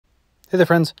Hey there,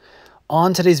 friends.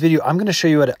 On today's video, I'm going to show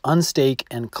you how to unstake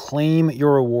and claim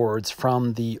your rewards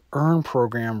from the Earn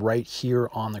program right here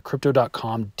on the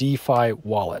Crypto.com DeFi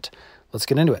wallet. Let's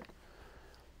get into it.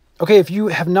 Okay, if you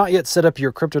have not yet set up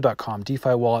your Crypto.com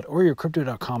DeFi wallet or your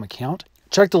Crypto.com account,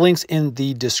 check the links in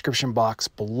the description box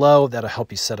below. That'll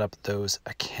help you set up those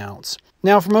accounts.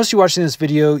 Now, for most of you watching this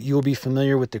video, you will be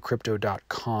familiar with the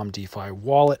Crypto.com DeFi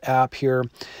wallet app here,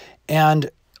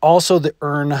 and also the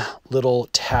Earn little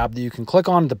tab that you can click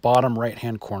on at the bottom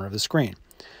right-hand corner of the screen.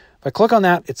 If I click on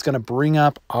that, it's going to bring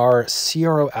up our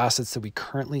CRO assets that we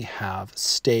currently have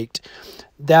staked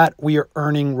that we are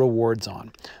earning rewards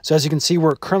on. So as you can see,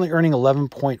 we're currently earning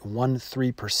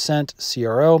 11.13%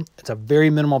 CRO. It's a very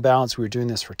minimal balance. We were doing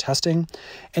this for testing.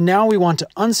 And now we want to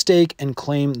unstake and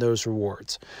claim those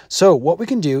rewards. So what we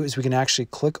can do is we can actually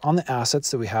click on the assets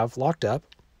that we have locked up.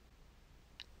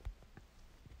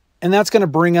 And that's going to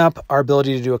bring up our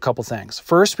ability to do a couple things.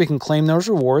 First, we can claim those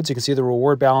rewards. You can see the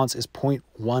reward balance is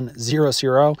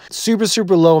 0.100.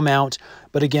 Super low amount.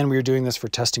 But again, we are doing this for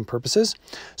testing purposes.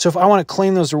 So if I want to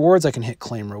claim those rewards, I can hit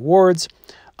claim rewards.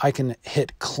 I can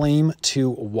hit claim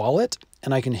to wallet,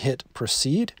 and I can hit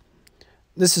proceed.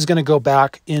 This is going to go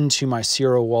back into my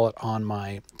CRO wallet on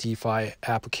my DeFi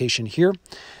application here.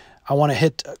 I want to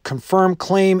hit confirm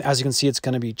claim. As you can see, it's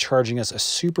going to be charging us a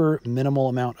super minimal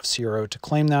amount of CRO to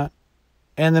claim that.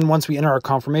 And then once we enter our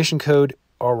confirmation code,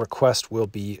 our request will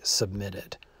be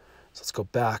submitted. So let's go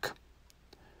back.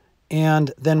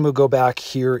 And then we'll go back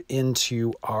here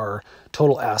into our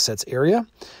total assets area.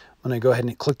 I'm going to go ahead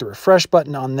and click the refresh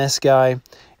button on this guy.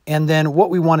 And then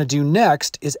what we want to do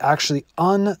next is actually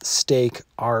unstake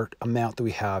our amount that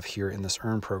we have here in this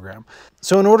Earn program.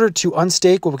 So in order to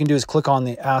unstake, what we can do is click on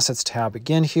the Assets tab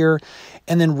again here.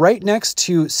 And then right next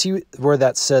to, see where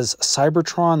that says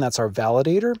Cybertron, that's our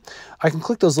validator. I can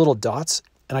click those little dots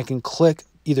and I can click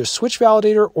either Switch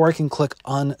Validator or I can click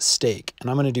Unstake.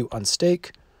 And I'm going to do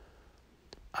Unstake.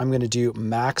 I'm going to do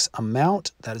Max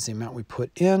Amount. That is the amount we put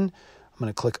in. I'm going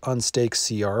to click Unstake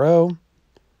CRO.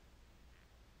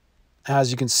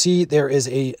 As you can see, there is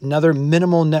another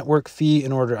minimal network fee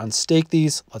in order to unstake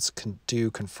these. Let's do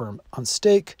confirm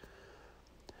unstake.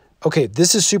 Okay,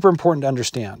 this is super important to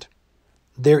understand.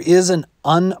 There is an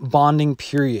unbonding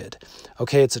period.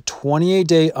 Okay, it's a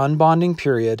 28-day unbonding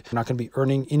period. You're not going to be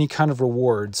earning any kind of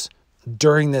rewards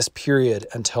during this period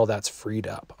until that's freed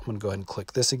up. I'm going to go ahead and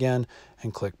click this again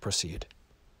and click proceed.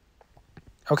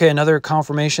 Okay, another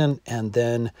confirmation, and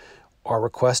then our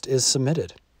request is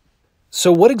submitted.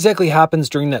 So what exactly happens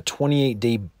during that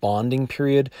 28-day bonding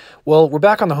period? Well, we're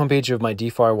back on the homepage of my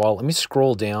DeFi wallet. Let me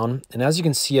scroll down. And as you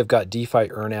can see, I've got DeFi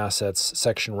Earn Assets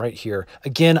section right here.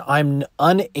 Again, I'm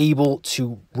unable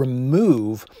to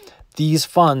remove these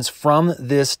funds from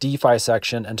this DeFi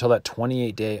section until that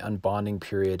 28-day unbonding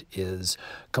period is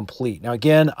complete. Now,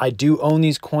 again, I do own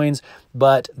these coins,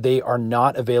 but they are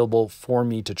not available for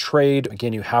me to trade.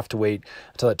 Again, you have to wait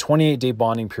until that 28-day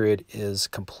bonding period is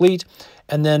complete,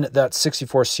 and then that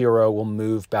 64 CRO will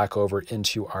move back over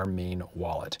into our main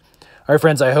wallet. All right,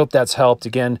 friends, I hope that's helped.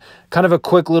 Again, kind of a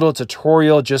quick little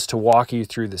tutorial just to walk you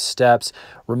through the steps.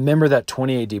 Remember that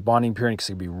 28-day bonding period, because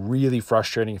it can be really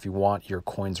frustrating if you want your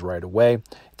coins right away.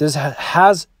 If this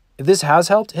has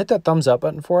helped, hit that thumbs up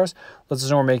button for us. Let us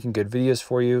know we're making good videos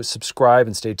for you. Subscribe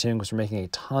and stay tuned because we're making a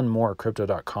ton more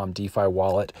Crypto.com DeFi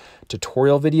wallet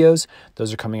tutorial videos.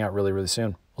 Those are coming out really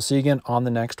soon. We'll see you again on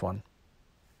the next one.